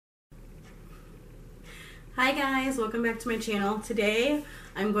Hi guys, welcome back to my channel. Today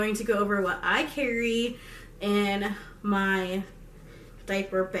I'm going to go over what I carry in my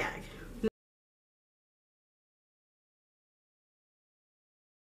diaper bag.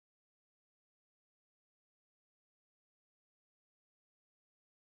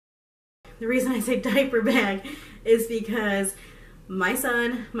 The reason I say diaper bag is because my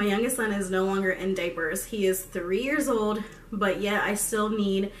youngest son is no longer in diapers. He is 3 years old, but yet I still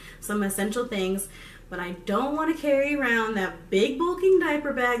need some essential things. But I don't want to carry around that big bulking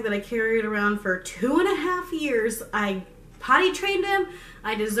diaper bag that I carried around for 2.5 years. I potty trained him.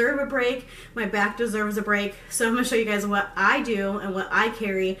 I deserve a break. My back deserves a break. So I'm going to show you guys what I do and what I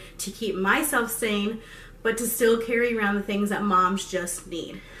carry to keep myself sane, but to still carry around the things that moms just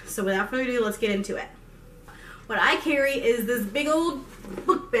need. So without further ado, let's get into it. What I carry is this big old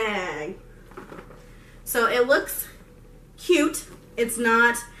book bag. So it looks cute. It's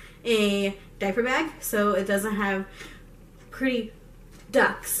not a diaper bag, so it doesn't have pretty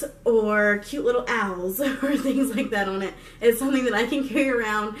ducks or cute little owls or things like that on it. It's something that I can carry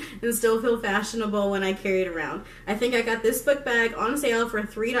around and still feel fashionable when I carry it around. I think I got this book bag on sale for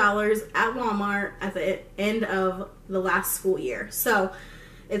 $3 at Walmart at the end of the last school year. So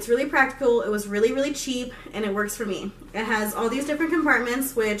it's really practical, it was really cheap, and it works for me. It has all these different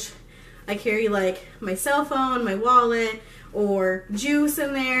compartments, which I carry like my cell phone, my wallet, or juice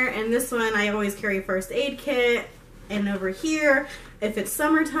in there, and this one I always carry a first aid kit. And over here, if it's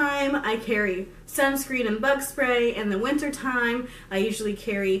summertime, I carry sunscreen and bug spray. In the winter time, I usually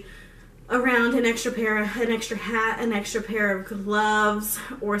carry around an extra hat, an extra pair of gloves,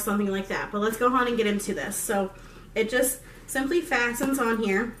 or something like that. But let's go on and get into this. So it just simply fastens on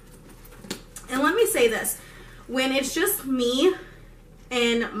here. And let me say this, when it's just me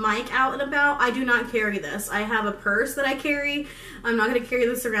and Mike out and about, I do not carry this. I have a purse that I carry. I'm not going to carry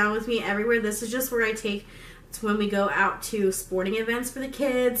this around with me everywhere. This is just where I take. It's when we go out to sporting events for the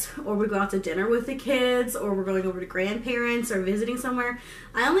kids, or we go out to dinner with the kids, or we're going over to grandparents or visiting somewhere.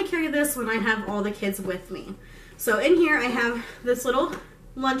 I only carry this when I have all the kids with me. So in here I have this little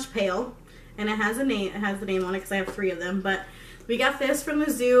lunch pail, and it has a name. It has the name on it because I have 3 of them. But we got this from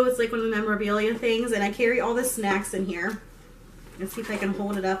the zoo. It's like one of the memorabilia things, and I carry all the snacks in here. Let's see if I can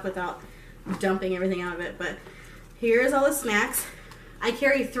hold it up without dumping everything out of it. But here's all the snacks. I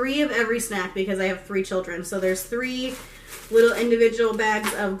carry 3 of every snack because I have 3 children. So there's 3 little individual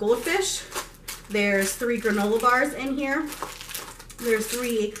bags of Goldfish. There's 3 granola bars in here. There's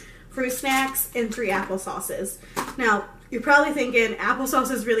 3 fruit snacks and 3 applesauces. Now, you're probably thinking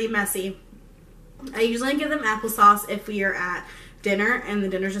applesauce is really messy. I usually give them applesauce if we are at dinner and the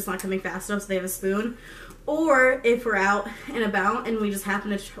dinner's just not coming fast enough so they have a spoon. Or if we're out and about and we just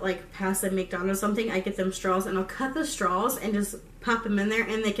happen to like pass a McDonald's or something, I get them straws and I'll cut the straws and just pop them in there,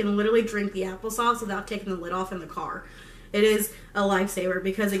 and they can literally drink the applesauce without taking the lid off in the car. It is a lifesaver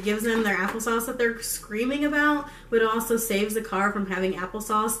because it gives them their applesauce that they're screaming about, but it also saves the car from having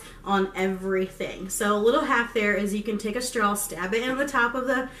applesauce on everything. So a little hack there is you can take a straw, stab it in the top of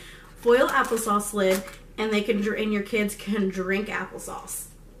the foil applesauce lid, and your kids can drink applesauce.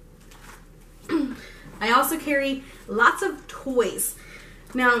 I also carry lots of toys.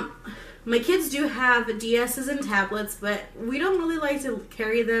 Now, my kids do have DSs and tablets, but we don't really like to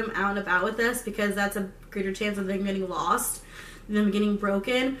carry them out and about with us because that's a greater chance of them getting lost, them getting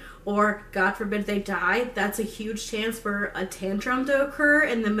broken, or God forbid they die. That's a huge chance for a tantrum to occur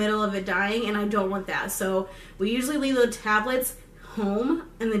in the middle of it dying, and I don't want that. So we usually leave the tablets home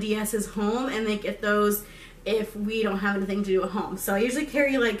and the DSs home, and they get those if we don't have anything to do at home. So I usually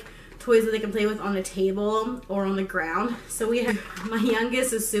carry like toys that they can play with on a table or on the ground. So we have, my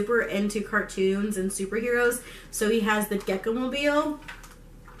youngest is super into cartoons and superheroes, so he has the Gecko-mobile,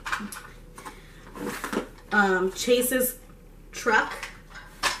 Chase's truck,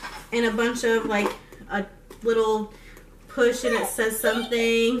 and a bunch of like a little push and it says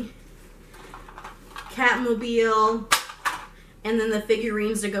something, Catmobile, and then the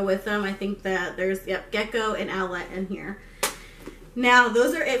figurines to go with them. I think that there's Gecko and Owlette in here. Now,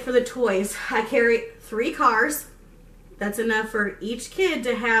 those are it for the toys. I carry 3 cars. That's enough for each kid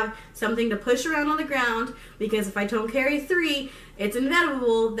to have something to push around on the ground, because if I don't carry 3, it's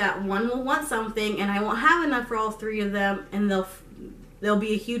inevitable that one will want something and I won't have enough for all 3 of them, and there'll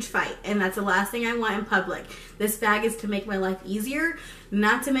be a huge fight, and that's the last thing I want in public. This bag is to make my life easier,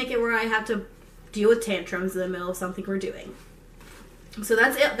 not to make it where I have to deal with tantrums in the middle of something we're doing. So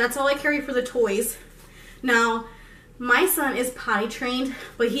that's it. That's all I carry for the toys. Now, My son is potty trained,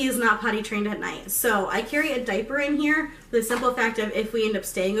 but he is not potty trained at night. So I carry a diaper in here for the simple fact of if we end up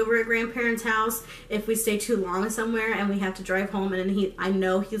staying over at grandparents' house, if we stay too long somewhere and we have to drive home and I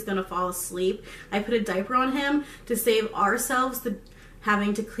know he's going to fall asleep, I put a diaper on him to save ourselves the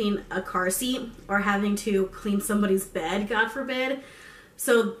having to clean a car seat or having to clean somebody's bed, God forbid.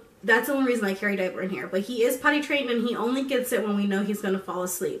 So that's the only reason I carry a diaper in here. But he is potty trained and he only gets it when we know he's going to fall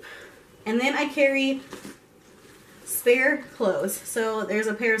asleep. And then I carry spare clothes. So there's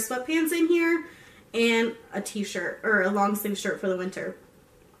a pair of sweatpants in here and a t-shirt or a long sleeve shirt for the winter.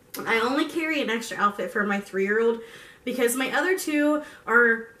 I only carry an extra outfit for my 3-year-old because my other two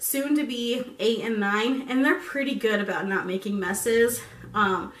are soon to be 8 and 9 and they're pretty good about not making messes.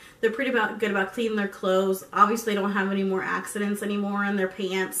 They're pretty good about cleaning their clothes. Obviously they don't have any more accidents anymore in their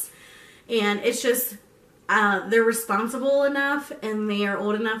pants. And it's just they're responsible enough and they are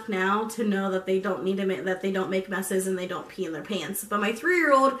old enough now to know that they don't need to make messes and they don't pee in their pants. But my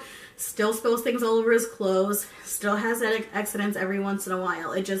 3-year-old still spills things all over his clothes, still has accidents every once in a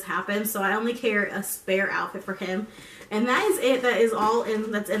while. It just happens. So I only carry a spare outfit for him. And that is it. That is all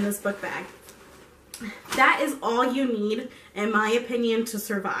that's in this book bag. That is all you need, in my opinion, to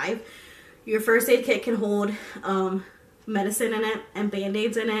survive. Your first aid kit can hold medicine in it and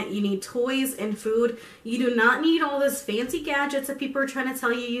band-aids in it. You need toys and food. You do not need all this fancy gadgets that people are trying to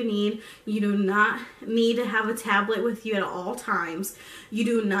tell you need. You do not need to have a tablet with you at all times. You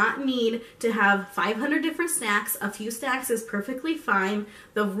do not need to have 500 different snacks. A few snacks is perfectly fine.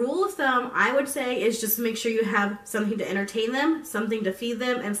 The rule of thumb, I would say, is just to make sure you have something to entertain them, something to feed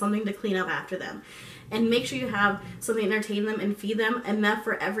them, and something to clean up after them. And make sure you have something to entertain them and feed them, enough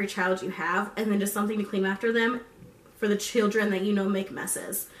for every child you have, and then just something to clean after them for the children that you know make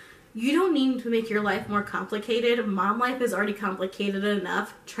messes. You don't need to make your life more complicated. Mom life is already complicated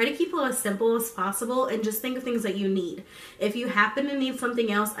enough. Try to keep it as simple as possible and just think of things that you need. If you happen to need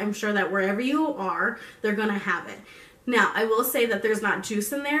something else, I'm sure that wherever you are, they're going to have it. Now, I will say that there's not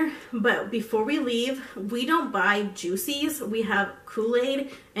juice in there, but before we leave, we don't buy juicies. We have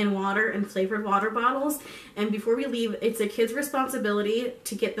Kool-Aid and water and flavored water bottles. And before we leave, it's a kid's responsibility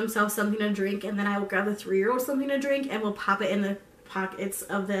to get themselves something to drink. And then I will grab the 3-year-old something to drink and we'll pop it in the pockets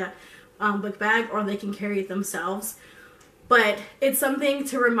of the book bag, or they can carry it themselves. But it's something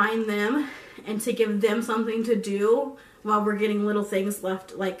to remind them and to give them something to do while we're getting little things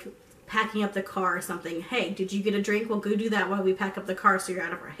left, like packing up the car or something. Hey, did you get a drink? Well, go do that while we pack up the car so you're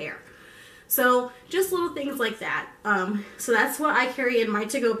out of our hair. So just little things like that. So that's what I carry in my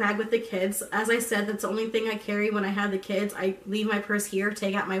to-go bag with the kids. As I said, that's the only thing I carry when I have the kids. I leave my purse here,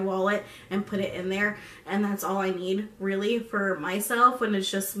 take out my wallet, and put it in there. And that's all I need, really, for myself when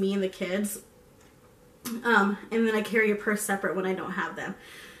it's just me and the kids. And then I carry a purse separate when I don't have them.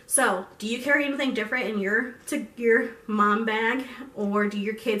 So, do you carry anything different in your mom bag? Or do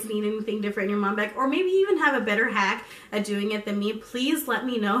your kids need anything different in your mom bag? Or maybe you even have a better hack at doing it than me. Please let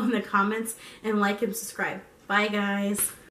me know in the comments and like and subscribe. Bye, guys.